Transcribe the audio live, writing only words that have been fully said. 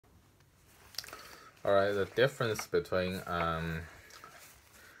All right, the difference between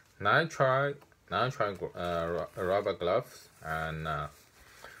nitrile rubber gloves and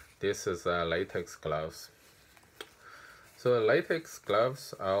this is latex gloves. So latex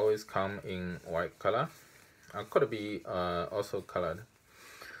gloves always come in white color. Could be also colored.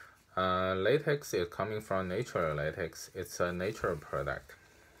 Latex is coming from natural latex. It's a natural product.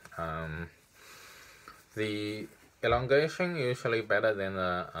 The elongation usually better than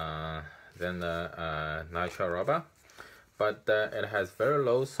the natural rubber, but it has very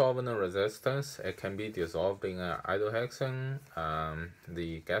low solvent resistance. It can be dissolved in isohexane,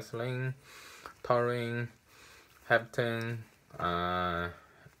 the gasoline, taurine, heptane, not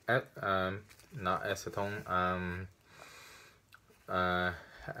acetone,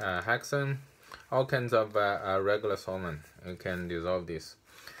 hexane, all kinds of regular solvent. You can dissolve this.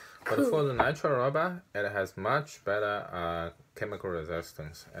 But for the natural rubber, it has much better chemical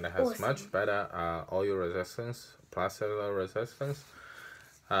resistance. And it has much better oil resistance, cellular resistance.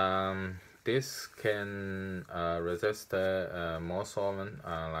 This can resist more solvent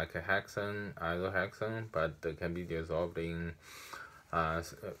like a hexane, isohexane, but it can be dissolved in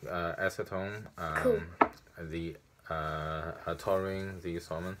acetone, the taurine, the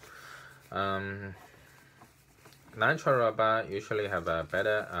solvent. Natural rubber usually have a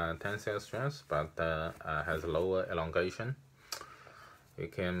better tensile strength, but has lower elongation. You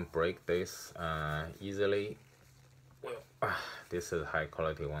can break this easily. This is high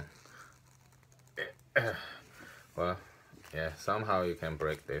quality one. Well, yeah, somehow you can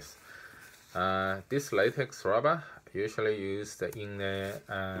break this. This latex rubber usually used in the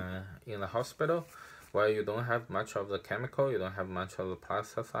hospital, where you don't have much of the chemical, you don't have much of the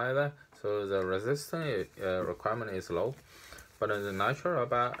plastic either, so the resistance requirement is low. But the natural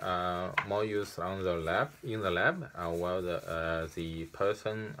rubber more used on the lab, while the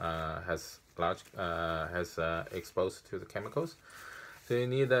person has exposed to the chemicals. So you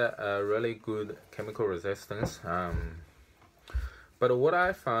need a really good chemical resistance. But what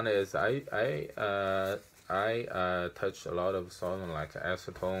I found is I touched a lot of solvent like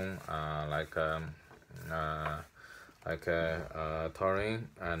acetone, taurine,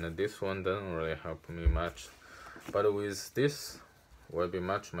 and this one doesn't really help me much. But with this, will be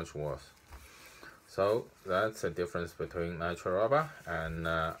much worse. So that's the difference between natural rubber and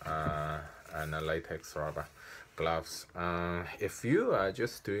a latex rubber gloves. If you are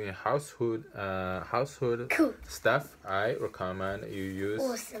just doing household stuff, I recommend you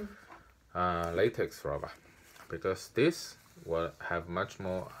use latex rubber, because this will have a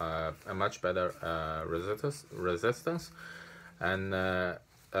much better resistance and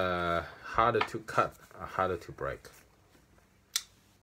harder to cut, harder to break.